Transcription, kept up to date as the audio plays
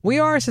We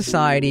are a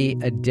society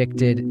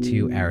addicted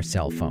to our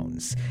cell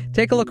phones.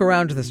 Take a look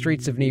around the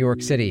streets of New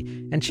York City,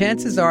 and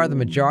chances are the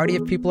majority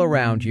of people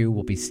around you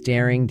will be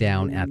staring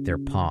down at their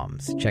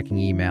palms, checking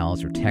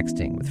emails or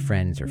texting with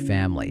friends or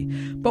family.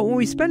 But when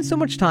we spend so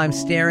much time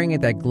staring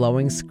at that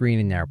glowing screen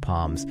in our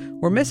palms,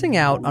 we're missing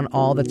out on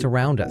all that's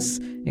around us,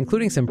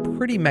 including some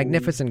pretty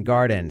magnificent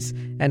gardens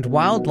and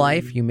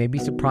wildlife you may be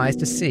surprised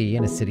to see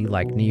in a city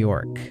like New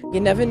York. You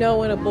never know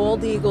when a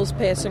bald eagle's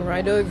passing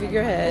right over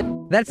your head.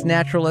 That's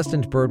naturalist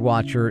and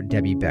birdwatcher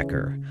Debbie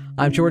Becker.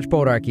 I'm George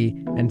Bodarky,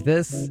 and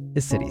this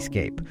is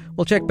Cityscape.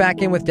 We'll check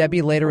back in with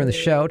Debbie later in the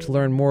show to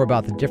learn more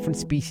about the different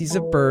species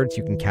of birds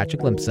you can catch a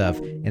glimpse of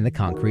in the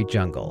concrete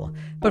jungle.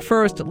 But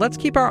first, let's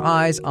keep our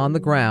eyes on the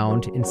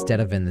ground instead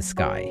of in the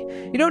sky.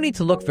 You don't need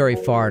to look very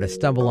far to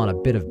stumble on a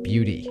bit of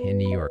beauty in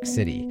New York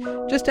City.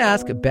 Just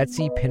ask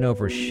Betsy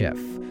Pinover-Schiff.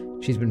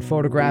 She's been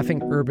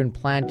photographing urban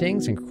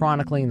plantings and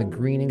chronicling the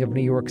greening of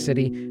New York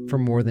City for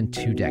more than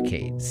 2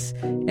 decades.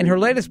 In her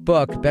latest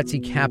book,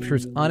 Betsy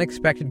captures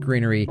unexpected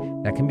greenery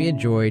that can be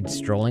enjoyed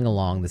strolling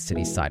along the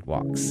city's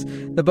sidewalks.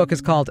 The book is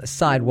called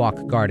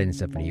Sidewalk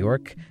Gardens of New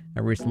York.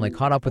 I recently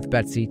caught up with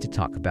Betsy to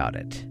talk about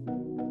it.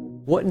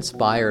 What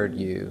inspired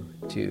you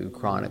to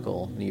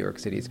chronicle New York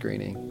City's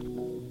greening?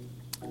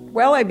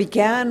 Well, I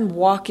began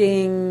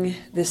walking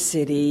the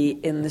city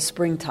in the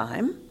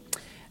springtime.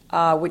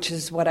 Which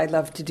is what I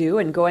love to do.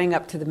 And going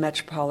up to the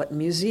Metropolitan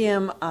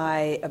Museum,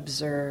 I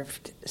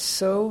observed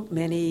so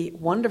many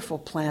wonderful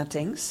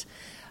plantings,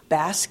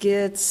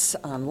 baskets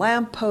on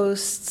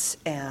lampposts,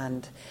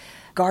 and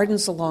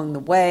gardens along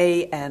the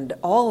way, and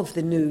all of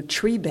the new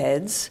tree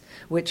beds,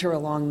 which are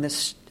along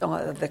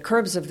the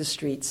curbs of the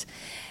streets.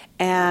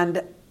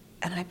 And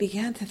I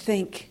began to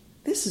think,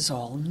 this is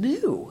all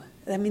new.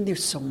 I mean,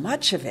 there's so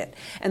much of it.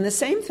 And the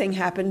same thing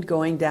happened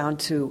walking down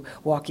to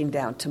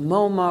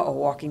MoMA or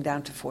walking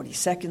down to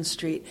 42nd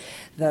Street.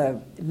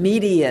 The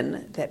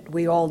median that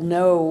we all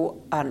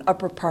know on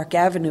Upper Park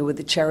Avenue with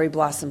the cherry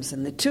blossoms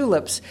and the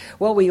tulips,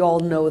 well, we all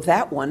know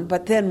that one.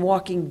 But then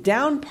walking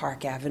down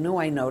Park Avenue,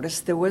 I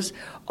noticed there was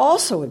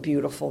also a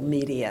beautiful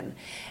median.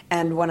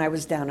 And when I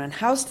was down on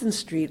Houston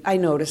Street, I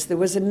noticed there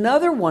was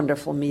another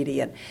wonderful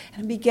median.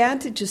 And I began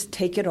to just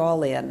take it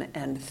all in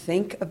and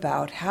think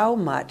about how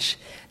much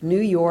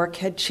New York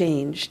had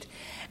changed.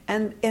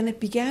 And it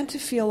began to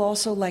feel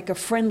also like a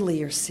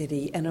friendlier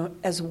city and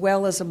as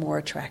well as a more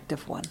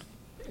attractive one.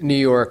 New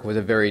York was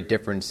a very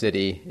different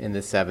city in the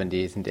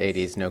 70s and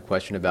 80s, no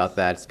question about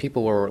that.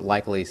 People were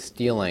likely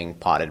stealing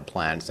potted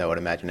plants, I would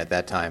imagine, at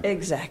that time.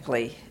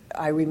 Exactly.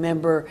 I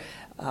remember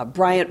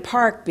Bryant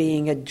Park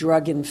being a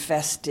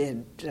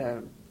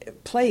drug-infested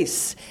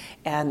place,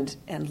 and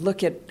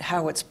look at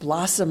how it's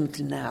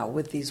blossomed now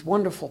with these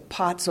wonderful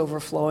pots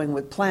overflowing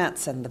with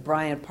plants and the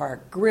Bryant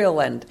Park Grill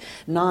and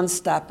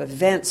nonstop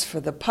events for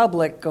the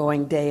public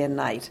going day and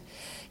night.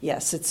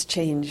 Yes, it's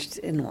changed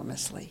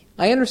enormously.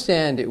 I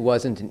understand it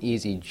wasn't an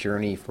easy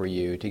journey for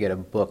you to get a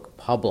book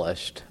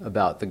published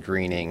about the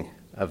greening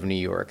of New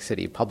York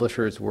City.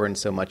 Publishers weren't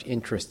so much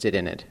interested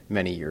in it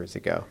many years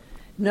ago.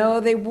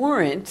 No, they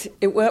weren't.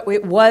 It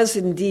was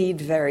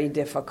indeed very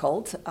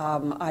difficult.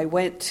 I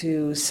went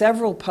to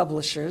several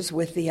publishers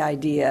with the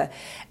idea,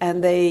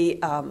 and they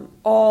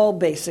all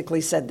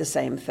basically said the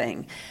same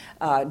thing.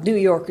 New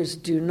Yorkers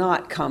do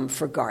not come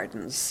for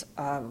gardens.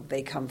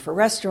 They come for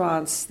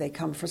restaurants, they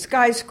come for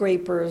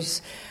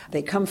skyscrapers,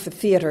 they come for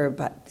theater,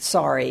 but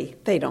sorry,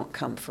 they don't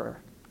come for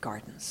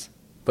gardens.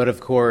 But of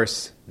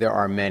course, there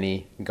are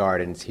many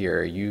gardens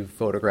here. You've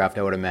photographed,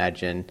 I would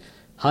imagine,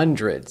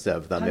 hundreds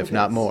of them, if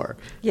not more.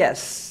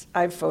 Yes,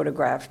 I've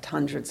photographed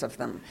hundreds of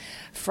them,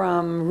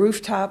 from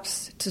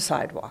rooftops to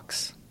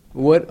sidewalks.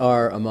 What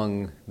are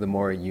among the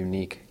more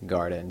unique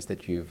gardens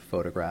that you've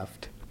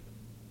photographed?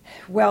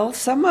 Well,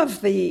 some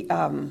of the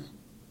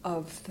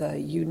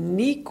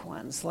unique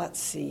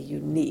ones,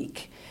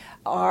 unique,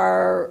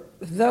 are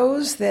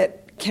those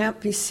that can't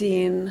be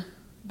seen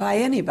by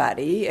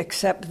anybody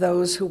except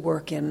those who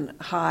work in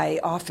high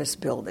office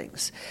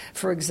buildings.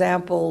 For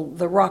example,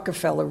 the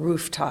Rockefeller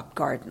rooftop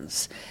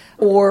gardens,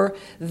 or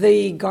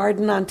the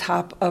garden on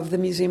top of the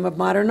Museum of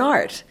Modern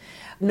Art.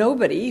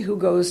 Nobody who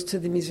goes to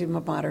the Museum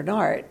of Modern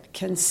Art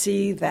can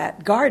see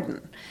that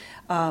garden.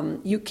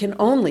 You can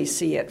only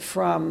see it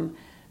from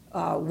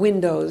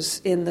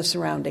windows in the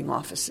surrounding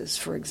offices,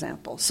 for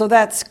example. So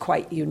that's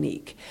quite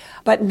unique.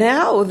 But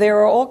now there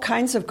are all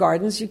kinds of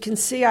gardens you can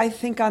see, I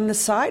think, on the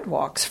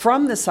sidewalks,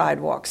 from the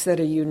sidewalks, that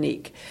are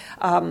unique.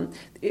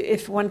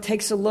 If one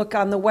takes a look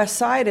on the west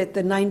side at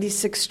the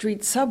 96th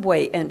Street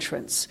subway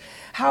entrance,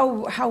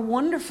 how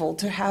wonderful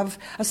to have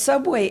a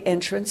subway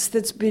entrance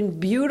that's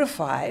been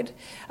beautified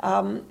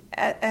and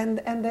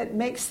that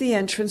makes the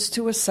entrance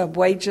to a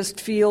subway just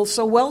feel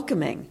so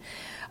welcoming.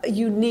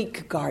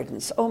 Unique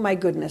gardens. Oh my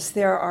goodness,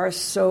 there are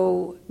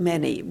so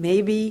many.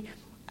 Maybe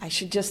I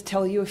should just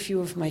tell you a few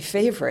of my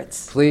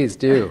favorites. Please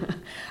do.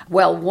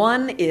 Well,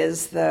 one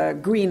is the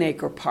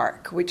Greenacre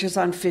Park, which is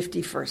on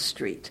 51st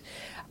Street.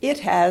 It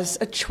has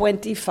a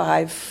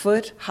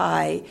 25-foot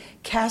high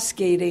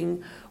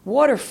cascading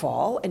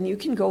waterfall, and you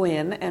can go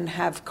in and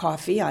have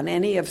coffee on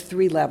any of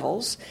 3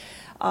 levels.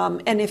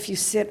 And if you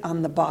sit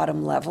on the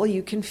bottom level,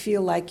 you can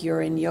feel like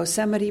you're in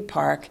Yosemite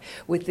Park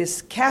with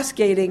this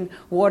cascading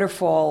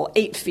waterfall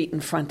 8 feet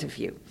in front of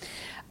you.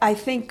 I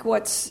think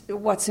what's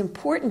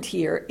important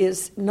here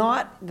is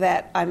not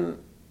that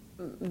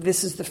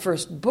this is the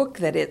first book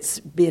that it's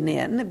been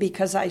in,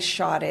 because I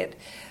shot it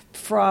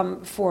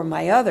for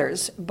my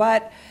others,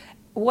 but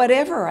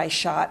whatever I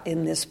shot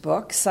in this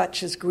book,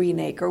 such as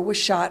Greenacre, was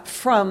shot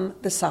from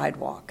the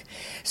sidewalk.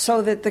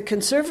 So that the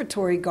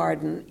conservatory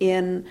garden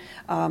in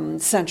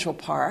Central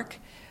Park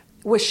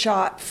was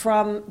shot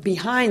from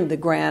behind the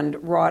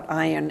grand wrought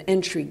iron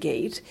entry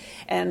gate,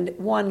 and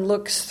one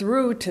looks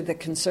through to the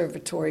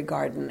conservatory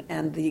garden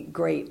and the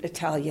great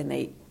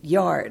Italianate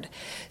yard.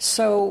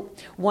 So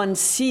one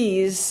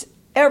sees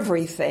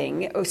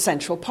everything,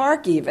 Central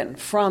Park even,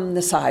 from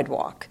the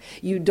sidewalk.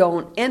 You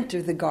don't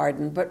enter the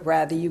garden, but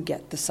rather you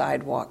get the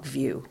sidewalk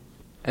view.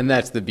 And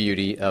that's the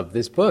beauty of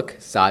this book,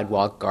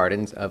 Sidewalk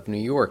Gardens of New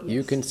York. Yes.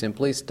 You can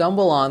simply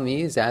stumble on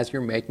these as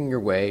you're making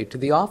your way to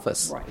the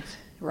office.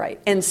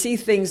 Right, and see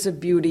things of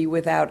beauty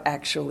without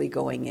actually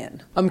going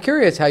in. I'm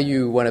curious how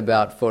you went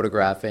about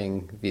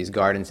photographing these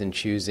gardens and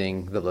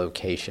choosing the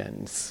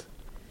locations.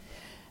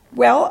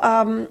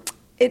 Well,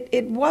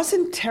 it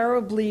wasn't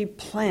terribly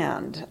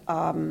planned.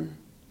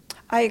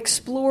 I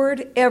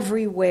explored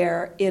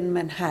everywhere in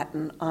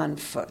Manhattan on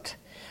foot.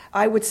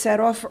 I would set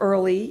off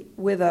early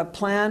with a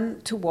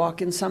plan to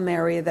walk in some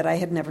area that I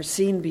had never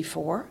seen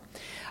before,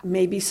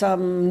 maybe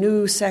some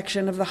new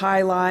section of the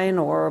High Line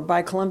or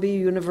by Columbia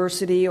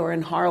University or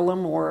in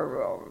Harlem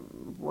or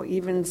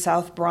even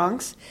South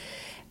Bronx.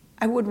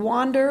 I would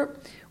wander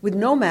with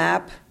no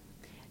map.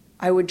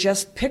 I would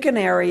just pick an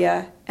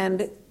area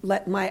and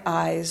let my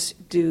eyes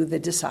do the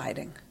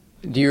deciding.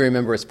 Do you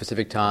remember a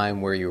specific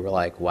time where you were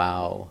like,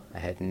 wow, I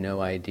had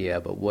no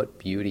idea, but what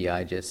beauty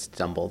I just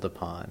stumbled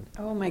upon?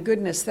 Oh my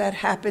goodness, that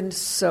happened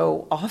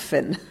so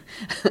often.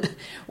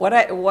 What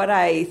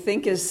I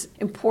think is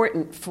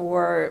important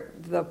for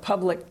the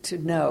public to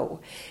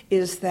know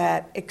is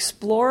that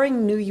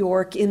exploring New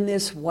York in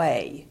this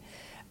way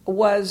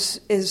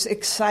was as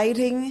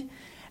exciting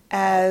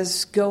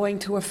as going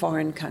to a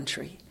foreign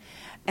country.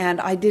 And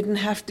I didn't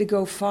have to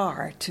go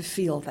far to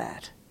feel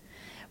that.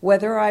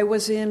 Whether I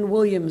was in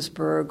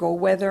Williamsburg or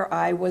whether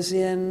I was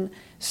in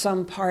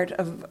some part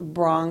of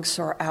Bronx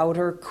or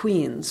outer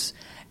Queens,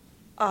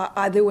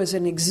 there was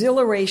an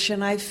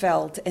exhilaration I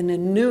felt and a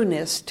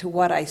newness to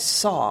what I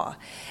saw.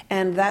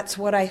 And that's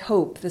what I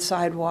hope the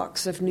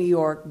Sidewalks of New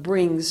York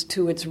brings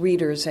to its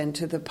readers and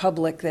to the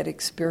public that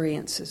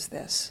experiences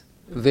this.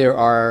 There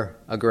are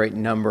a great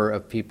number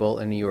of people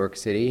in New York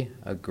City,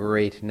 a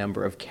great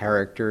number of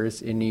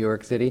characters in New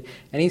York City.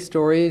 Any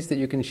stories that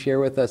you can share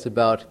with us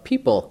about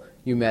people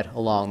you met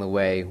along the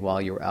way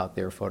while you were out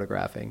there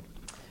photographing?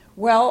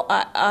 Well,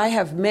 I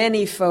have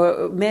many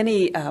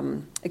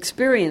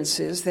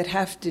experiences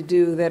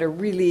that are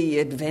really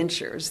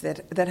adventures,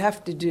 that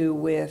have to do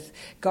with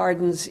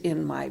gardens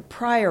in my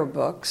prior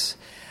books.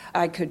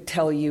 I could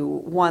tell you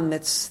one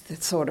that's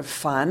sort of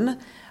fun.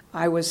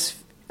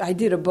 I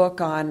did a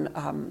book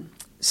on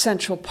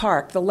Central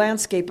Park, the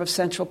landscape of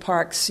Central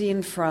Park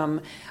seen from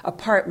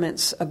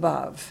apartments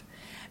above.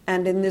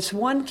 And in this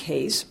one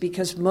case,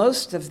 because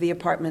most of the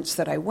apartments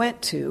that I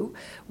went to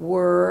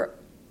were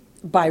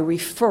by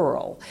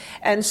referral,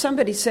 and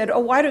somebody said, "Oh,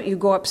 why don't you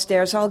go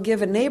upstairs? I'll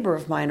give a neighbor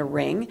of mine a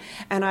ring,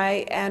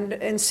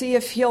 and see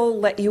if he'll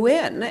let you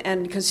in."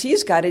 And because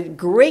he's got a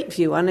great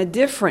view on a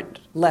different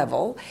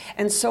level,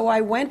 and so I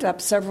went up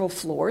several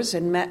floors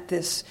and met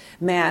this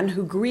man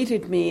who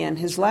greeted me in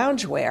his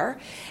loungewear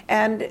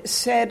and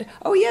said,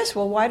 "Oh yes,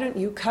 well why don't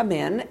you come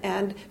in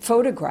and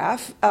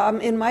photograph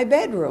in my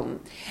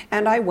bedroom?"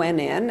 And I went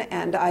in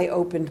and I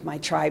opened my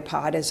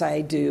tripod as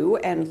I do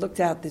and looked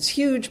out this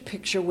huge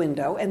picture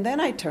window, and then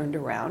I turned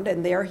around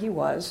and there he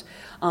was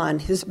on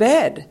his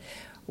bed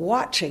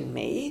watching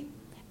me,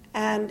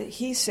 and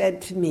he said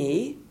to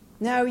me,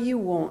 "Now you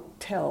won't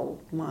tell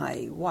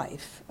my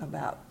wife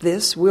about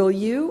this, will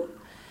you?"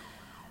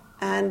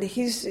 And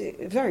he's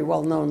a very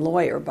well-known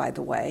lawyer, by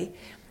the way.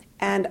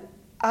 And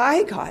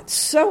I got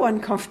so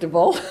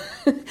uncomfortable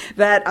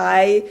that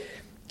I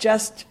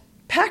just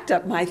packed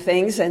up my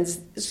things and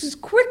as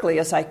quickly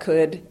as I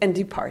could and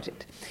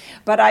departed.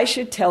 But I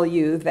should tell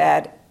you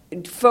that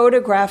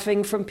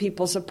photographing from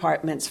people's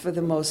apartments, for the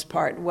most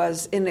part,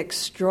 was an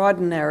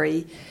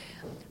extraordinary,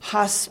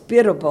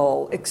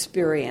 hospitable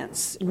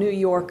experience. New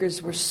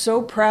Yorkers were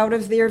so proud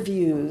of their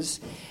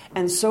views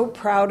and so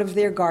proud of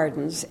their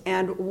gardens.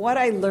 And what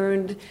I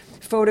learned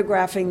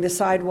photographing the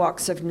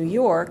sidewalks of New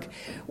York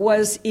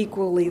was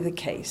equally the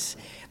case.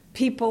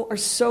 People are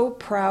so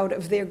proud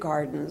of their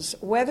gardens,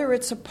 whether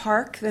it's a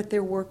park that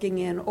they're working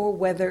in or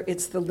whether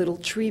it's the little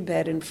tree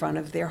bed in front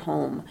of their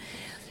home.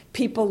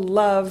 People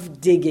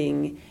love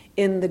digging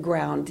in the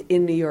ground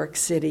in New York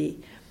City,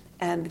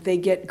 and they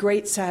get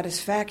great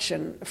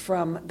satisfaction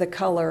from the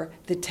color,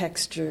 the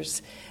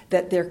textures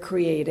that they're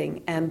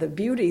creating, and the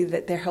beauty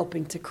that they're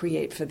helping to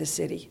create for the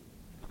city.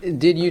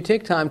 Did you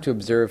take time to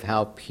observe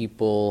how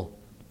people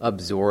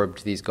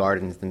absorbed these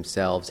gardens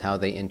themselves, how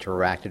they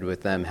interacted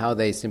with them, how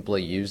they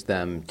simply used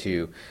them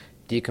to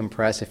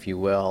decompress, if you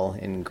will,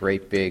 in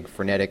great big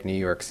frenetic New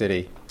York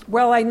City?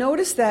 Well, I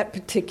noticed that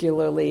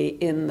particularly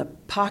in the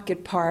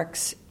pocket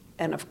parks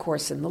and, of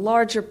course, in the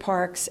larger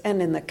parks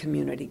and in the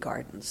community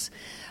gardens.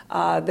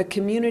 The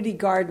community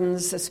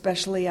gardens,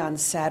 especially on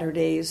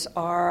Saturdays,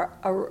 are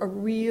a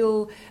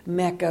real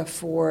mecca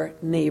for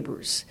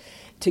neighbors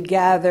to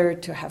gather,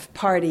 to have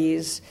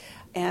parties.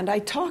 And I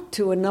talked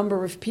to a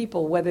number of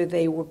people, whether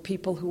they were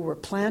people who were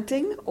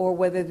planting or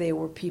whether they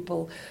were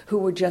people who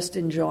were just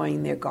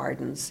enjoying their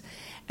gardens,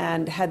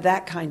 and had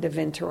that kind of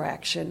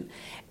interaction.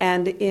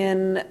 And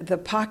in the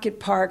pocket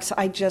parks,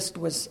 I just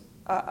was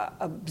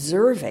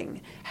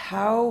observing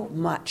how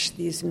much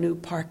these new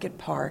pocket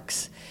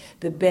parks,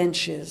 the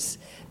benches,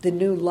 the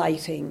new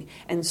lighting,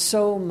 and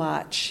so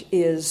much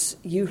is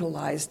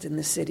utilized in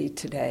the city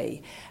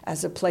today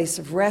as a place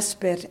of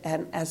respite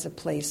and as a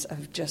place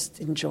of just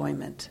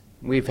enjoyment.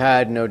 We've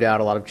had, no doubt,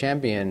 a lot of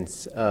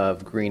champions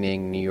of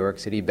greening New York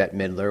City. Bette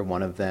Midler,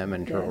 one of them,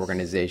 and her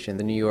organization,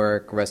 the New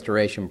York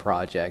Restoration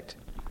Project.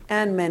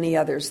 And many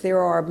others. There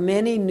are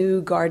many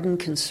new garden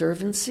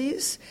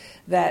conservancies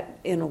that,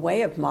 in a way,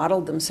 have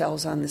modeled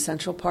themselves on the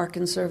Central Park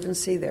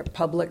Conservancy. They're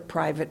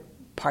public-private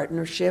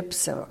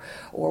partnerships,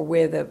 or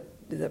where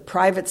the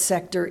private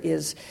sector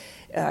is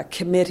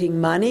committing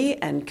money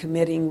and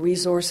committing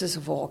resources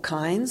of all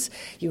kinds.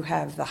 You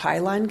have the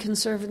Highline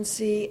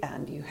Conservancy,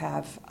 and you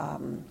have,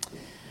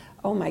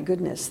 oh my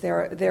goodness,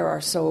 there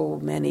are so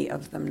many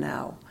of them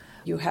now.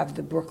 You have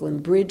the Brooklyn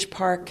Bridge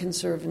Park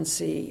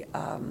Conservancy.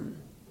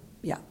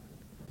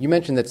 You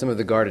mentioned that some of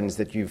the gardens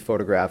that you've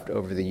photographed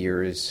over the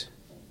years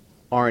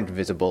aren't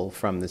visible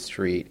from the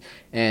street,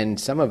 and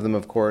some of them,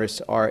 of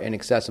course, are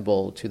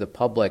inaccessible to the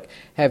public.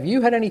 Have you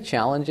had any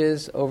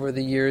challenges over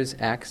the years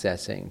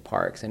accessing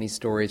parks? Any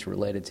stories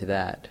related to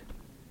that?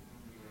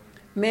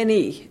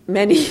 Many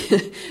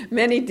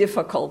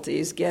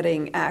difficulties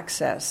getting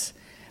access.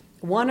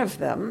 One of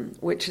them,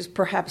 which is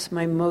perhaps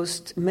my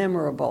most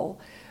memorable,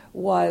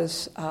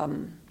 was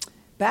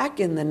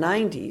back in the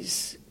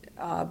 90s,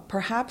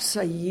 perhaps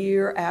a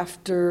year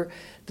after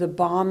the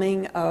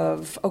bombing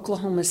of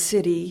Oklahoma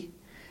City,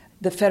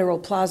 the Federal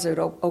Plaza at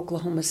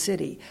Oklahoma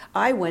City.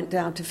 I went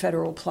down to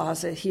Federal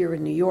Plaza here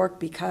in New York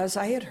because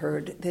I had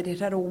heard that it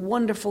had a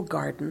wonderful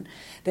garden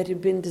that had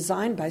been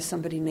designed by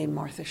somebody named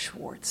Martha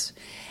Schwartz.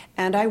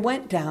 And I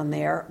went down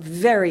there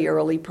very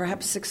early,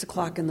 perhaps 6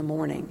 o'clock in the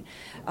morning,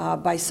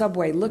 by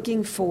subway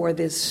looking for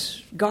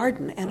this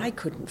garden, and I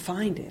couldn't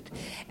find it.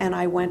 And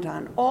I went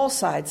on all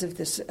sides of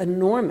this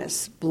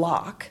enormous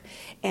block,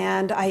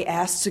 and I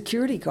asked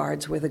security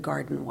guards where the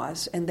garden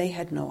was, and they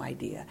had no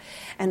idea.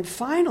 And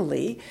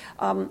finally,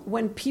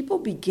 when people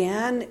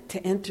began to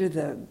enter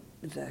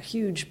the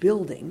huge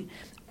building,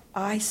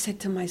 I said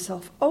to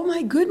myself, oh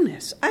my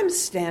goodness, I'm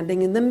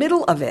standing in the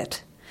middle of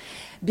it.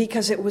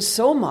 Because it was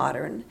so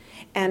modern,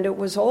 and it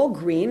was all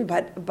green,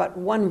 but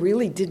one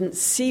really didn't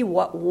see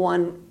what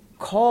one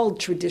called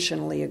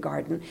traditionally a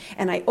garden.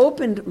 And I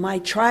opened my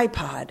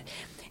tripod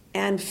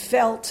and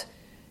felt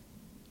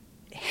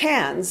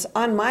hands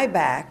on my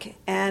back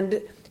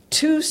and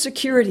 2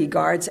 security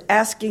guards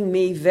asking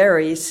me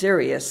very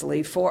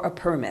seriously for a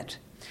permit.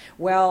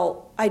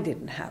 Well, I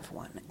didn't have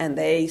one, and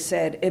they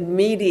said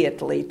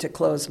immediately to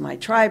close my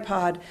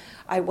tripod.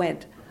 I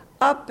went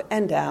up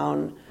and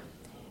down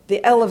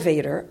the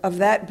elevator of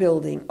that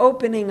building,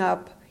 opening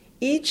up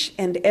each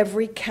and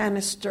every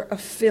canister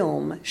of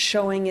film,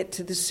 showing it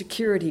to the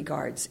security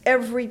guards,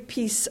 every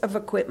piece of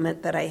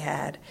equipment that I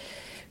had,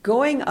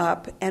 going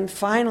up and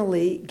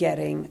finally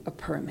getting a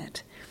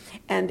permit.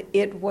 And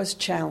it was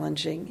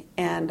challenging,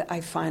 and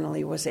I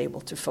finally was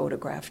able to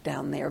photograph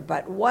down there.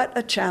 But what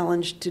a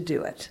challenge to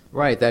do it.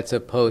 Right, that's a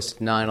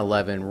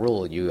post-9/11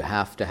 rule. You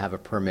have to have a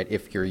permit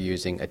if you're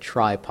using a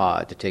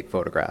tripod to take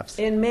photographs.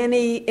 In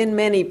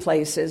many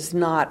places,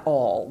 not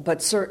all,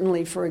 but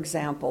certainly, for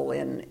example,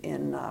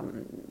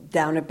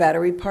 down at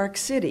Battery Park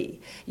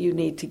City, you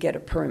need to get a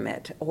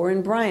permit. Or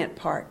in Bryant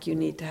Park, you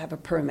need to have a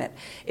permit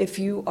if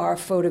you are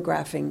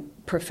photographing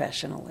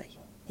professionally.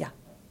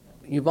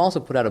 You've also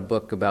put out a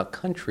book about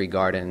country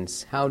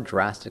gardens. How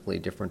drastically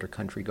different are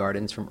country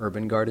gardens from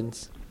urban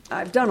gardens?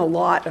 I've done a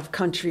lot of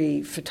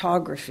country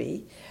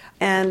photography,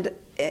 and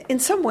in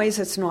some ways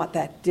it's not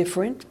that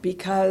different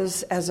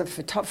because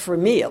for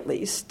me at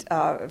least,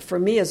 for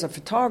me as a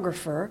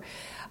photographer,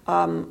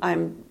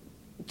 I'm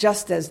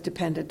just as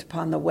dependent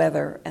upon the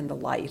weather and the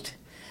light.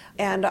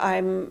 And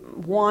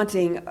I'm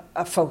wanting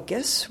a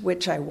focus,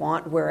 which I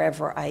want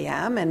wherever I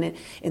am. And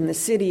in the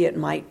city, it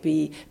might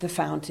be the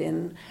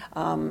fountain,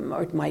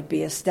 or it might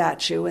be a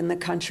statue. In the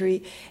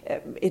country,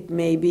 it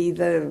may be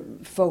the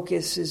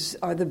focus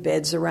are the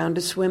beds around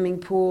a swimming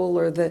pool,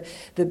 or the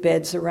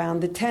beds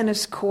around the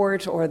tennis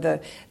court, or the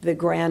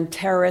grand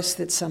terrace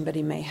that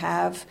somebody may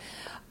have.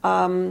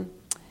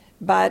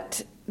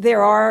 But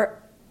there are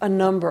a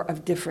number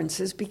of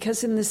differences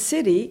because in the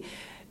city,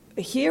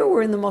 here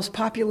we're in the most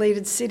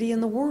populated city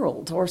in the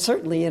world, or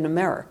certainly in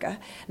America,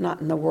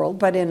 not in the world,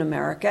 but in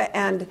America,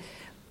 and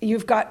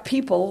you've got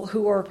people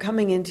who are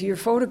coming into your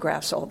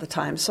photographs all the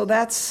time. So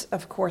that's,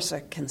 of course,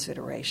 a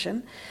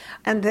consideration.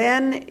 And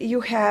then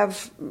you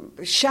have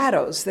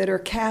shadows that are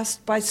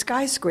cast by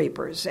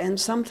skyscrapers, and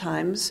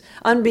sometimes,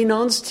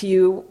 unbeknownst to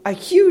you, a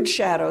huge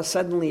shadow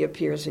suddenly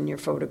appears in your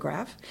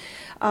photograph.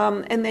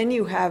 And then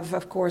you have,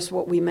 of course,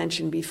 what we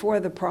mentioned before,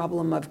 the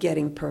problem of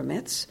getting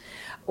permits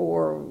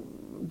or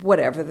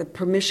whatever the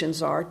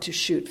permissions are to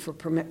shoot for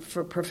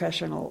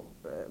professional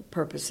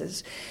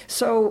purposes.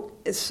 So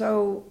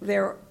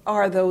there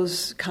are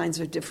those kinds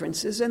of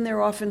differences, and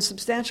they're often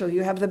substantial.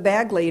 You have the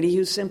bag lady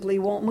who simply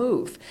won't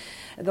move,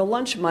 the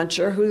lunch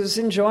muncher who's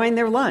enjoying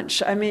their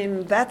lunch. I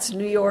mean, that's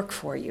New York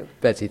for you.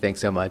 Betsy, thanks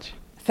so much.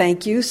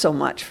 Thank you so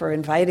much for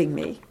inviting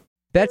me.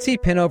 Betsy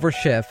Pinover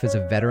Schiff is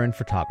a veteran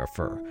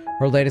photographer.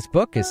 Her latest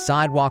book is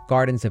Sidewalk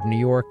Gardens of New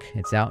York.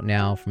 It's out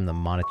now from the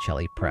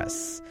Monticelli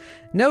Press.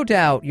 No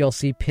doubt you'll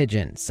see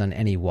pigeons on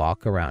any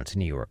walk around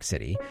New York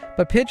City,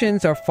 but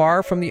pigeons are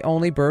far from the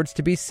only birds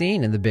to be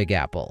seen in the Big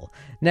Apple.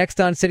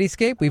 Next on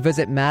Cityscape, we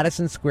visit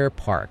Madison Square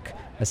Park,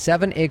 a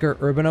 7-acre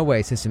urban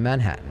oasis in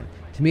Manhattan,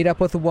 to meet up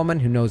with a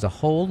woman who knows a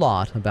whole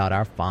lot about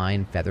our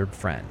fine feathered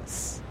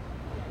friends.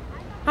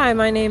 Hi,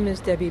 my name is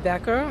Debbie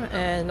Becker,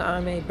 and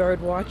I'm a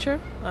bird watcher.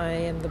 I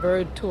am the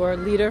bird tour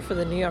leader for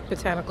the New York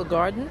Botanical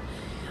Garden.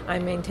 I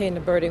maintain a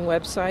birding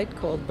website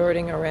called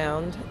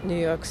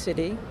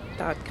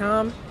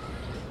birdingaroundnewyorkcity.com.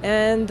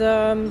 And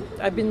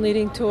I've been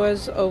leading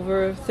tours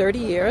over 30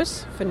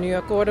 years for New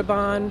York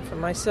Audubon, for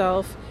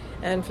myself,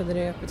 and for the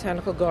New York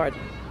Botanical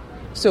Garden.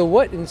 So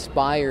what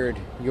inspired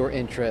your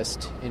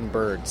interest in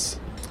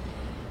birds?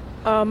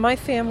 My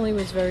family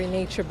was very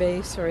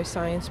nature-based, very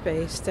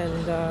science-based,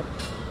 and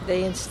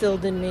they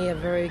instilled in me a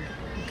very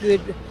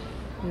good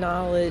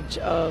knowledge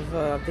of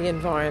the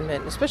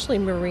environment, especially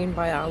marine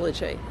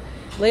biology.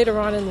 Later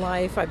on in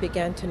life, I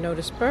began to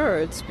notice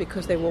birds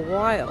because they were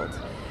wild.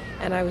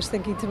 And I was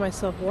thinking to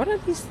myself, what are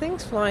these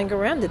things flying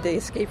around? Did they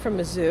escape from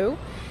a zoo?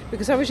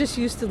 Because I was just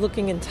used to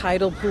looking in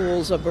tidal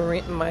pools or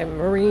my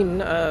marine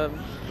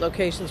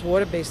locations,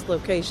 water-based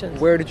locations.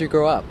 Where did you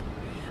grow up?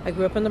 I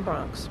grew up in the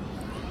Bronx.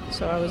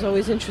 So I was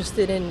always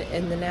interested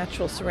in the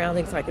natural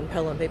surroundings, like in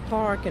Pelham Bay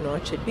Park, in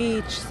Orchard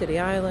Beach, City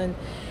Island.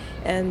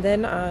 And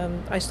then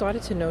I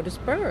started to notice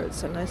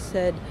birds. And I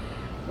said,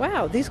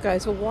 wow, these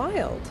guys are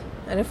wild.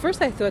 And at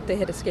first I thought they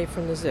had escaped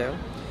from the zoo.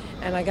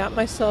 And I got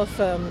myself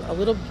a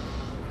little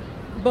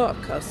book,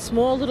 a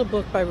small little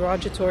book by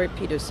Roger Torrey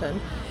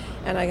Peterson.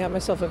 And I got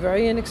myself a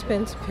very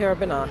inexpensive pair of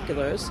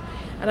binoculars.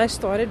 And I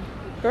started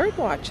bird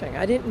watching.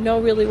 I didn't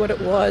know really what it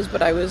was,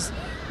 but I was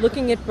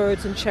looking at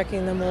birds and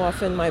checking them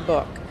off in my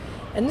book.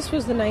 And this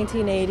was the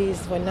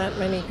 1980s, when not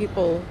many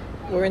people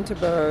were into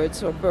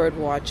birds or bird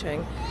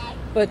watching,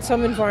 but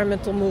some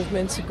environmental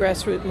movements,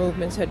 grassroots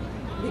movements had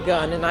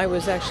begun, and I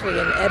was actually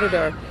an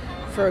editor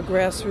for a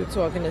grassroots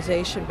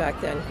organization back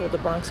then called the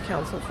Bronx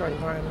Council for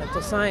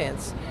Environmental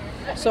Science.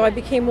 So I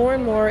became more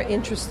and more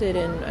interested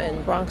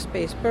in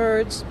Bronx-based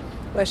birds,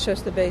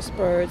 Westchester-based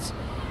birds,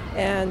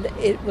 and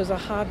it was a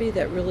hobby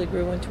that really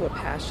grew into a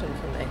passion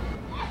for me.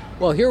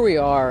 Well, here we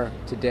are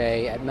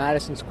today at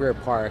Madison Square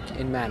Park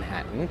in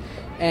Manhattan,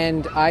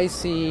 and I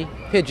see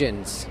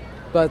pigeons.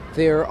 But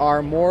there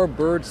are more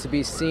birds to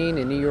be seen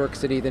in New York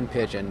City than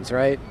pigeons,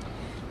 right?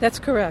 That's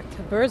correct.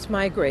 Birds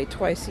migrate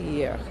twice a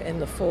year, in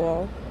the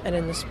fall and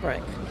in the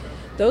spring.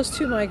 Those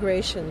two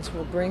migrations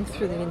will bring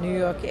through the New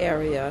York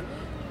area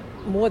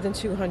more than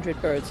 200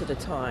 birds at a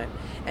time,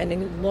 and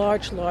in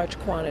large, large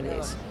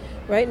quantities.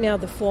 Right now,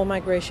 the fall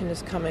migration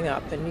is coming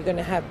up, and you're going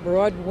to have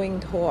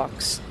broad-winged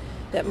hawks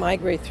that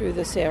migrate through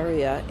this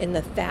area in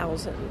the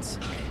thousands.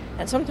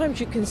 And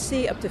sometimes you can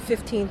see up to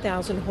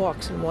 15,000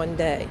 hawks in one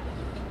day.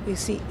 You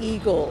see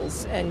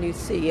eagles, and you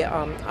see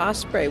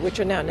osprey, which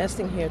are now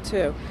nesting here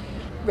too,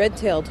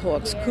 red-tailed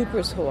hawks,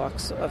 Cooper's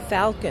hawks,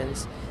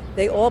 falcons.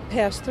 They all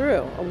pass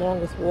through, along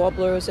with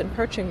warblers and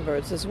perching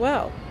birds as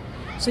well.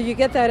 So you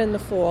get that in the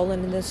fall,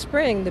 and in the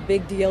spring, the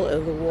big deal are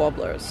the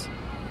warblers.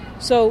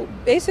 So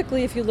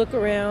basically, if you look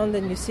around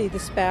and you see the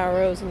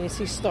sparrows and you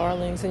see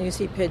starlings and you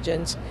see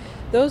pigeons,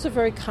 those are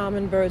very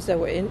common birds that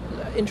were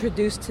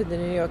introduced to the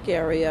New York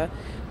area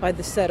by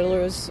the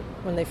settlers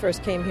when they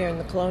first came here in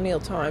the colonial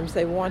times.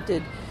 They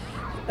wanted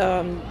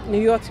New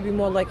York to be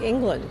more like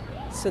England,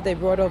 so they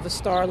brought over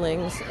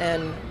starlings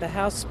and the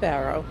house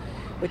sparrow,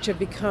 which have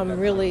become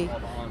really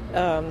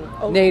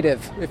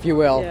native, if you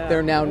will. Yeah.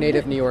 They're now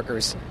native New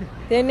Yorkers.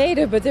 They're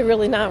native, but they're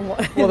really not.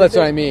 Well, that's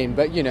what I mean.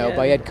 But, you know, Yeah.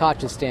 by Ed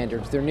Koch's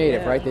standards, they're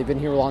native, Yeah. right? They've been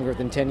here longer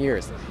than 10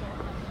 years.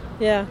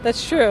 Yeah,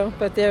 that's true,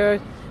 but they're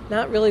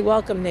not really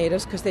welcome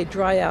natives because they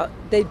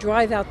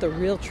drive out the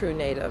real true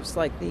natives.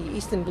 Like the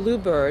eastern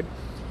bluebird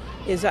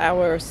is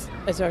our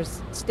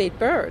state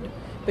bird,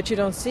 but you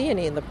don't see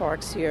any in the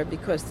parks here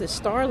because the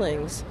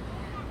starlings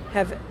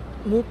have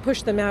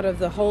pushed them out of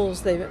the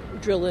holes they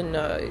drill in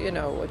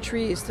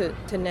trees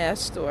to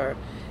nest, or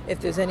if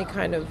there's any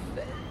kind of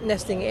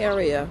nesting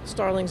area.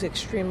 Starlings are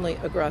extremely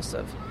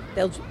aggressive.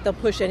 They'll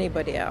push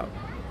anybody out.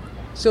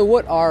 So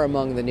what are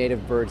among the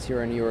native birds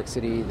here in New York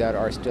City that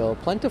are still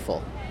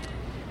plentiful?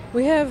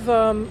 We have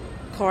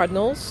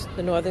cardinals,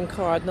 the northern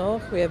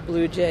cardinal. We have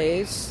blue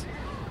jays.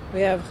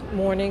 We have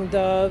mourning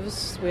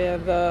doves. We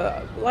have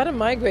a lot of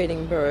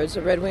migrating birds,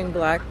 the red-winged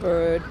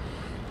blackbird,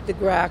 the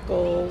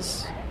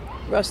grackles,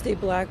 rusty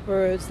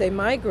blackbirds. They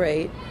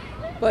migrate,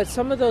 but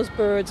some of those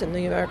birds, and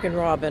the American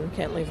robin,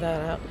 can't leave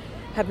that out,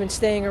 have been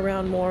staying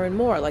around more and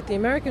more. Like the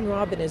American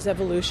robin is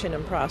evolution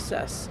in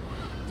process.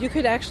 You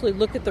could actually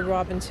look at the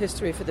robin's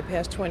history for the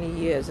past 20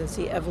 years and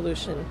see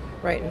evolution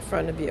right in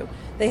front of you.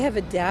 They have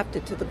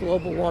adapted to the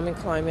global warming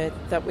climate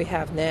that we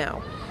have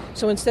now.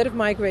 So instead of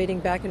migrating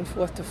back and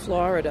forth to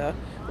Florida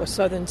or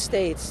southern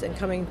states and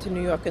coming to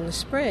New York in the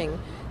spring,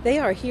 they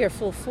are here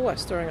full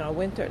force during our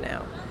winter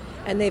now.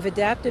 And they've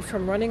adapted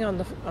from running on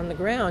the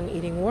ground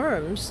eating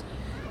worms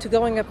to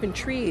going up in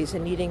trees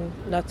and eating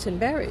nuts and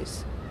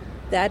berries.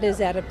 That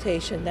is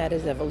adaptation, that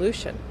is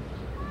evolution.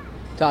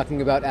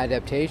 Talking about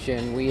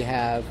adaptation, we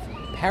have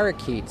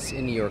parakeets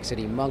in New York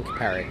City, monk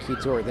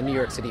parakeets, or the New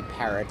York City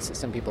parrots,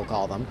 some people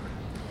call them.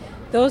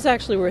 Those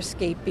actually were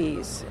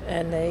escapees,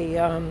 and they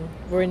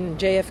were in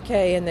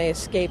JFK, and they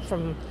escaped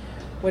from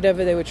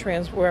wherever they were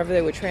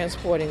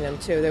transporting them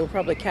to. They were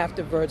probably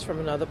captive birds from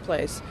another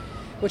place,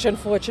 which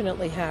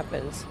unfortunately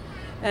happens.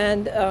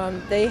 And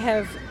they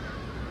have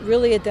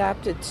really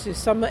adapted to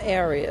some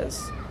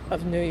areas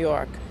of New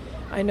York.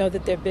 I know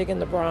that they're big in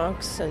the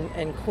Bronx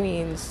and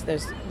Queens.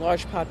 There's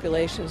large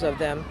populations of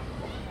them.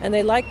 And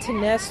they like to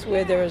nest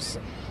where there's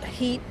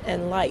heat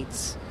and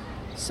lights.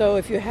 So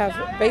if you have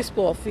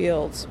baseball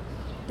fields,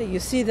 you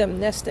see them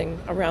nesting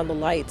around the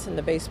lights in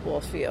the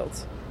baseball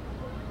fields.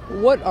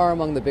 What are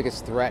among the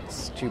biggest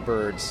threats to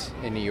birds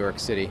in New York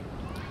City?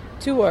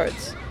 2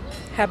 words: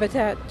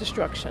 habitat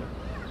destruction.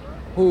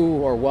 Who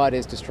or what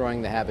is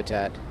destroying the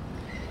habitat?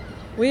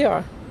 We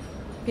are.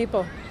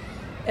 People.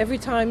 Every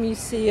time you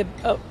see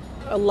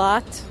a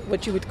lot,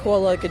 what you would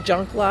call like a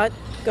junk lot,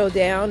 go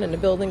down and a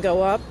building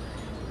go up,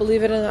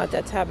 believe it or not,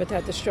 that's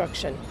habitat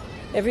destruction.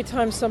 Every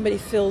time somebody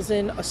fills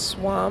in a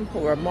swamp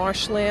or a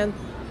marshland,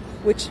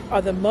 which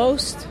are the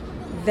most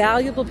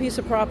valuable piece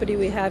of property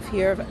we have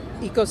here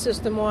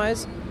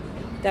ecosystem-wise,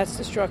 that's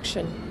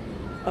destruction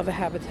of a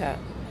habitat.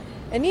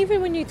 And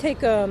even when you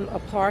take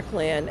a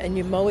parkland and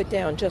you mow it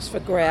down just for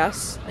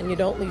grass and you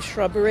don't leave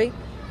shrubbery,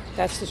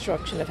 that's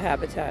destruction of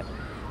habitat.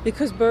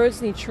 Because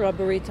birds need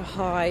shrubbery to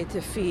hide,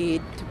 to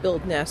feed, to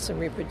build nests and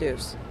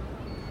reproduce.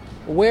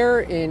 Where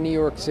in New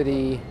York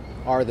City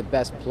are the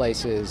best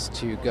places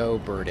to go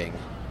birding?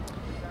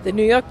 The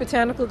New York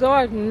Botanical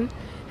Garden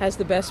has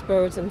the best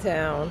birds in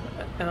town.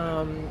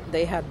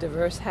 They have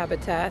diverse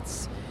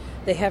habitats.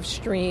 They have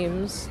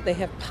streams. They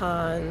have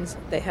ponds.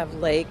 They have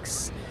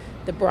lakes.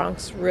 The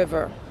Bronx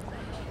River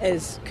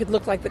could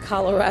look like the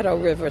Colorado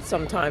River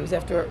sometimes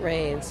after it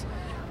rains.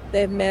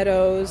 They have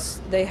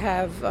meadows, they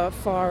have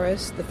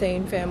forests, the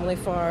Thane family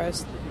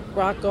forest,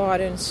 rock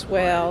garden,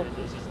 swale.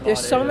 There's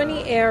so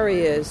many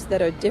areas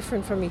that are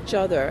different from each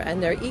other,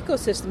 and their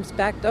ecosystems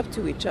backed up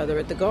to each other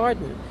at the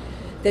garden,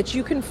 that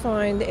you can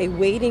find a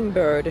wading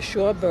bird, a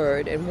shore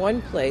bird, in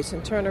one place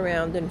and turn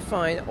around and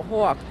find a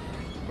hawk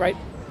right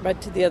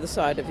to the other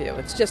side of you.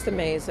 It's just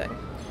amazing.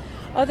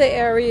 Other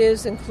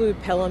areas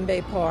include Pelham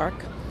Bay Park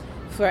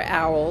for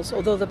owls,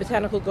 although the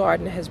Botanical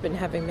Garden has been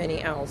having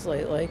many owls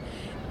lately.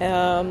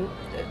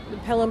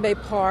 Pelham Bay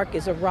Park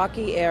is a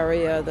rocky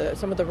area.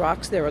 Some of the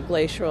rocks there are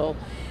glacial,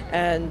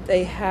 and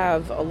they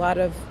have a lot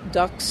of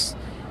ducks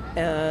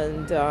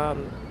and a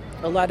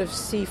lot of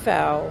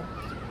seafowl.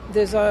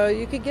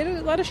 You could get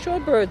a lot of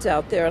shorebirds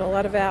out there and a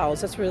lot of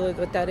owls. That's really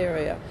what that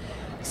area.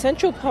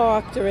 Central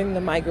Park during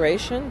the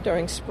migration,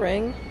 during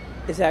spring,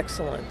 is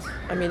excellent.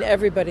 I mean,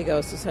 everybody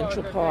goes to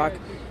Central Park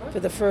for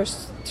the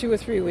first 2 or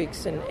 3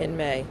 weeks in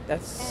May.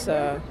 That's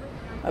a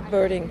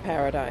birding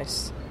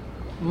paradise.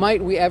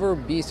 Might we ever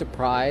be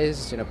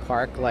surprised in a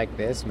park like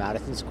this,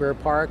 Madison Square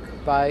Park,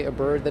 by a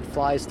bird that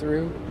flies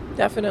through?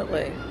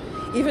 Definitely.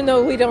 Even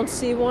though we don't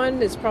see one,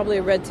 there's probably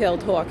a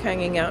red-tailed hawk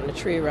hanging out in a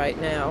tree right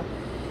now.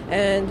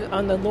 And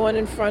on the lawn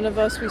in front of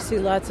us, we see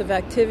lots of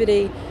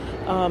activity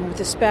with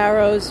the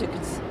sparrows.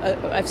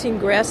 I've seen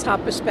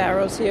grasshopper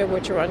sparrows here,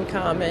 which are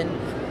uncommon.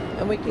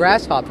 And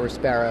grasshopper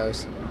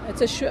sparrows?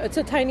 It's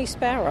a tiny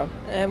sparrow,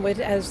 and it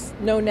has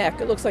no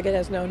neck. It looks like it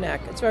has no neck.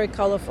 It's very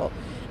colorful.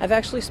 I've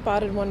actually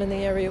spotted one in the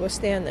area we're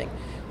standing.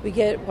 We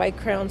get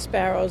white-crowned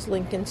sparrows,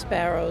 Lincoln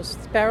sparrows.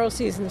 Sparrow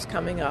season is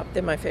coming up.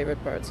 They're my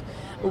favorite birds.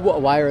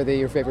 Why are they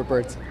your favorite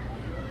birds?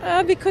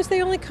 Because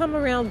they only come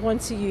around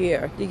once a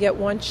year. You get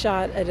one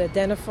shot at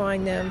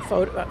identifying them,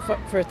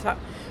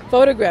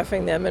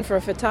 photographing them, and for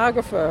a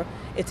photographer,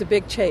 it's a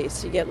big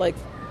chase. You get like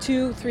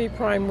 2-3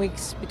 prime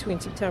weeks between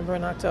September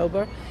and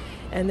October,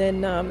 and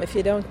then if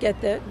you don't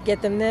get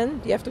them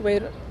then, you have to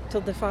wait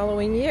till the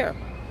following year.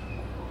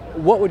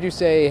 What would you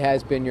say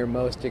has been your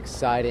most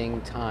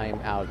exciting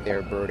time out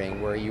there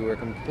birding, where you were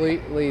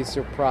completely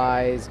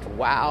surprised,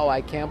 wow,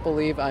 I can't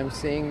believe I'm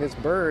seeing this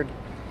bird?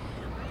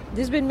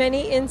 There's been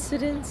many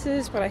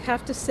incidences, but I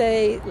have to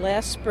say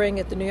last spring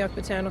at the New York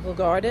Botanical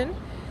Garden,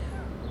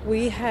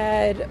 we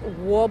had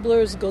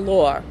warblers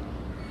galore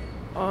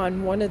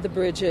on one of the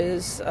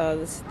bridges,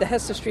 the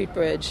Hester Street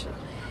Bridge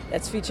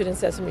that's featured in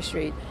Sesame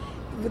Street.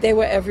 They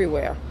were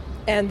everywhere.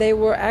 And they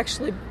were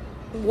actually,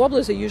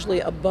 warblers are usually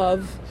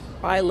above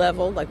eye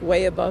level, like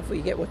way above, where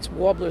you get what's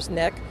warbler's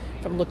neck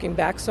from looking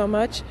back so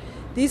much.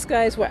 These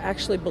guys were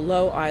actually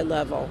below eye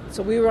level.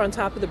 So we were on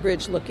top of the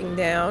bridge looking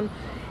down,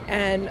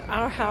 and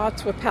our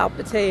hearts were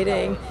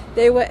palpitating.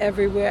 They were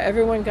everywhere.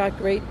 Everyone got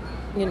great,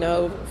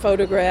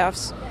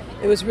 photographs.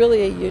 It was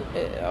really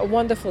a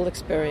wonderful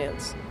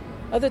experience.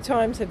 Other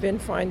times have been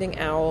finding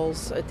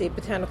owls. At the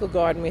Botanical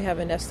Garden, we have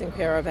a nesting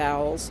pair of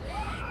owls.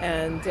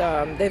 And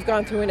they've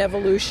gone through an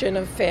evolution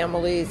of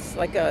families,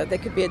 they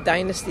could be a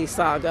dynasty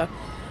saga.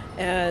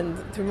 And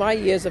through my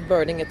years of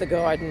birding at the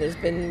garden, there's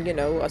been,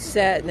 a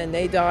set, and then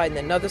they died, and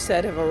another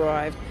set have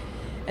arrived.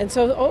 And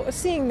so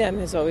seeing them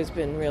has always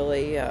been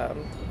really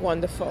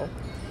wonderful.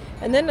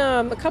 And then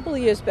a couple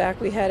of years back,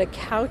 we had a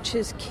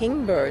Couch's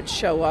kingbird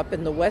show up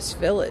in the West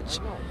Village,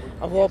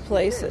 of all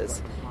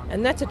places.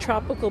 And that's a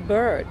tropical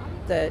bird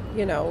that,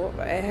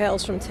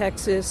 hails from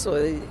Texas or,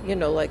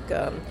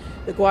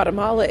 the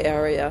Guatemala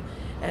area,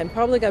 and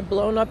probably got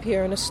blown up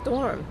here in a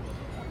storm.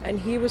 And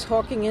he was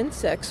hawking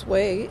insects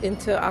way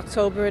into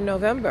October and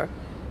November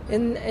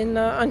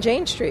on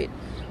Jane Street.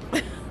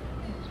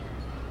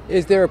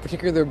 Is there a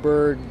particular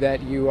bird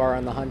that you are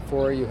on the hunt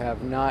for, you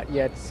have not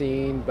yet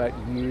seen, but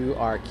you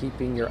are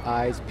keeping your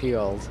eyes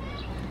peeled?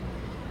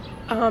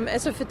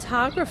 As a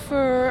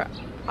photographer,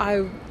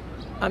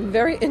 I'm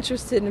very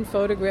interested in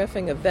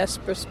photographing a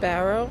Vesper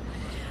sparrow.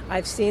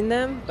 I've seen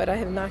them, but I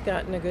have not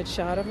gotten a good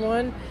shot of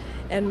one.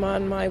 And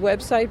on my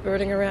website,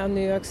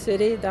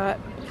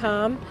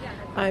 birdingaroundnewyorkcity.com,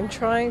 I'm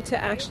trying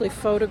to actually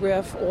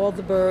photograph all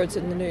the birds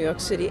in the New York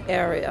City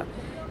area.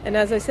 And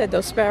as I said,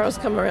 those sparrows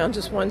come around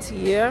just once a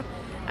year.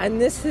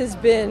 And this has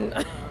been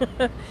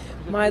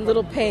my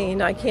little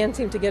pain. I can't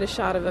seem to get a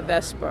shot of a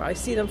Vesper. I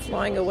see them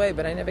flying away,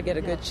 but I never get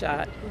a good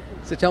shot.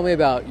 So tell me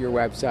about your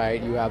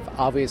website. You have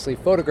obviously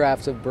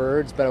photographs of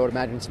birds, but I would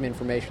imagine some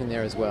information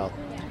there as well.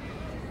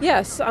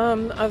 Yes,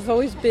 I've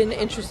always been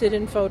interested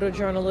in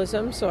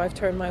photojournalism, so I've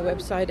turned my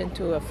website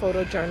into a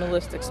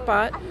photojournalistic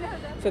spot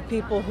for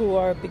people who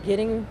are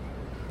beginning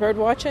bird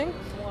watching,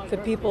 for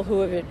people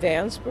who have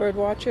advanced bird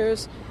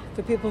watchers,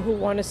 for people who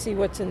want to see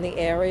what's in the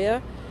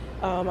area.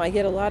 I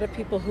get a lot of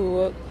people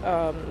who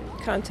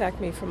contact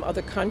me from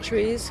other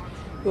countries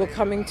who are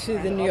coming to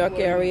the New York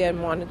area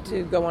and wanted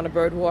to go on a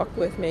bird walk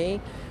with me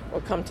or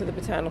come to the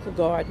Botanical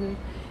Garden,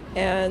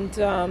 and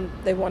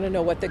they want to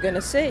know what they're going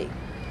to see.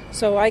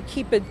 So I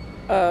keep a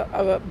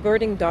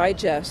birding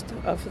digest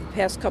for the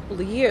past couple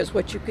of years,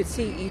 what you could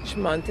see each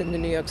month in the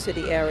New York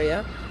City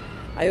area.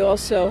 I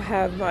also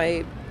have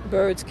my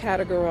birds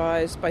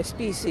categorized by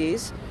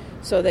species,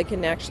 so they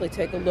can actually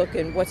take a look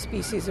at what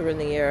species are in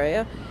the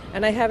area.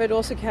 And I have it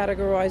also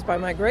categorized by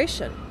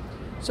migration.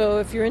 So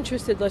if you're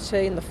interested, let's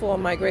say, in the fall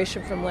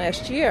migration from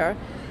last year,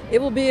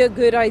 it will be a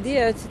good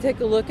idea to take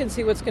a look and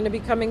see what's going to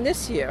be coming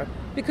this year,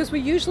 because we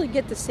usually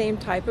get the same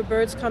type of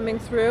birds coming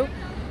through,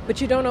 but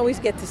you don't always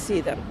get to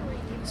see them.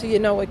 So you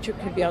know what you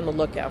could be on the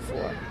lookout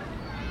for.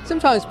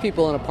 Sometimes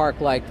people in a park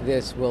like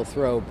this will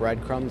throw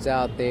breadcrumbs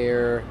out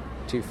there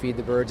to feed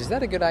the birds. Is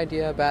that a good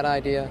idea, a bad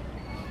idea?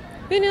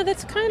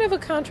 That's kind of a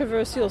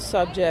controversial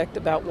subject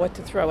about what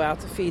to throw out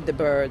to feed the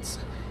birds.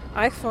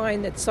 I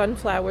find that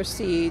sunflower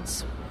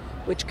seeds,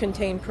 which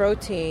contain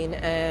protein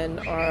and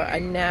are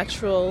a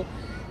natural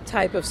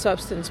type of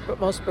substance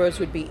most birds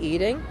would be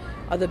eating,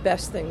 are the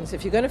best things.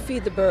 If you're going to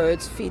feed the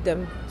birds, feed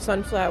them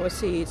sunflower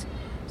seeds,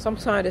 some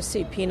kind of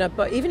seed peanut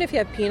butter. Even if you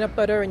have peanut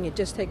butter and you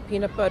just take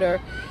peanut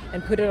butter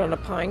and put it on a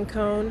pine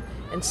cone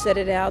and set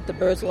it out, the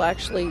birds will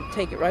actually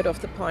take it right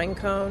off the pine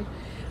cone.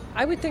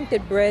 I would think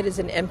that bread is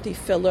an empty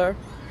filler.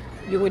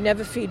 You would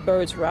never feed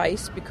birds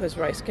rice, because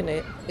rice can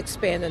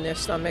expand in their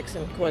stomachs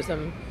and cause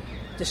them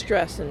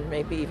distress and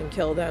maybe even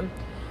kill them.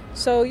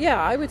 So yeah,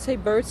 I would say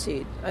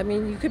birdseed.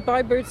 You could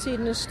buy birdseed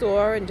in a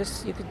store and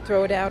you could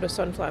throw it out, or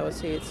sunflower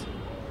seeds.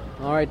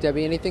 All right,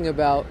 Debbie, anything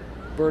about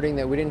birding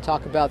that we didn't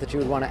talk about that you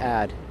would want to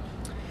add?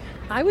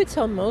 I would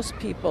tell most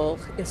people,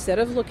 instead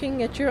of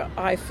looking at your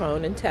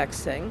iPhone and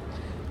texting,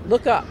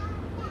 look up,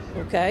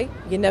 okay?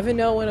 You never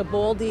know when a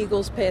bald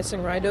eagle's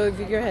passing right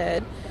over your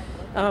head.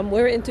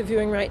 We're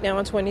interviewing right now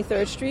on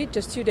 23rd Street.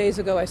 Just 2 days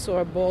ago, I saw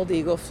a bald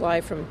eagle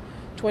fly from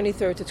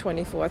 23rd to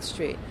 24th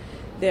Street.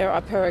 There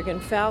are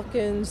peregrine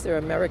falcons, there are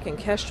American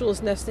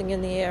kestrels nesting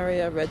in the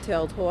area,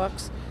 red-tailed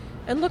hawks.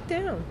 And look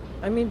down.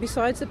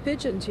 Besides the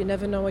pigeons, you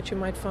never know what you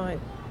might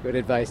find. Good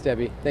advice,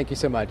 Debbie. Thank you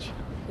so much.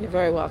 You're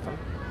very welcome.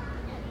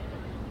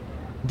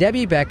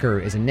 Debbie Becker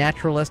is a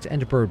naturalist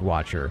and bird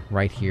watcher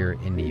right here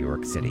in New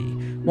York City.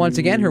 Once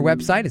again, her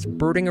website is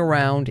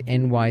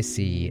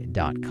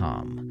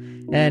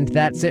birdingaroundnyc.com. And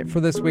that's it for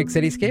this week's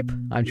Cityscape.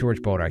 I'm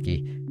George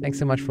Bodarky. Thanks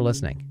so much for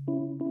listening.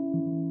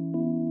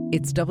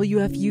 It's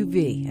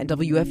WFUV and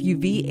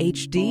WFUV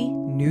HD,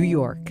 New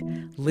York.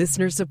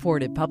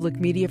 Listener-supported public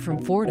media from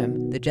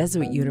Fordham, the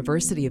Jesuit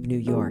University of New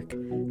York.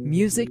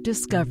 Music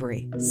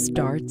discovery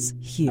starts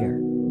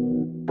here.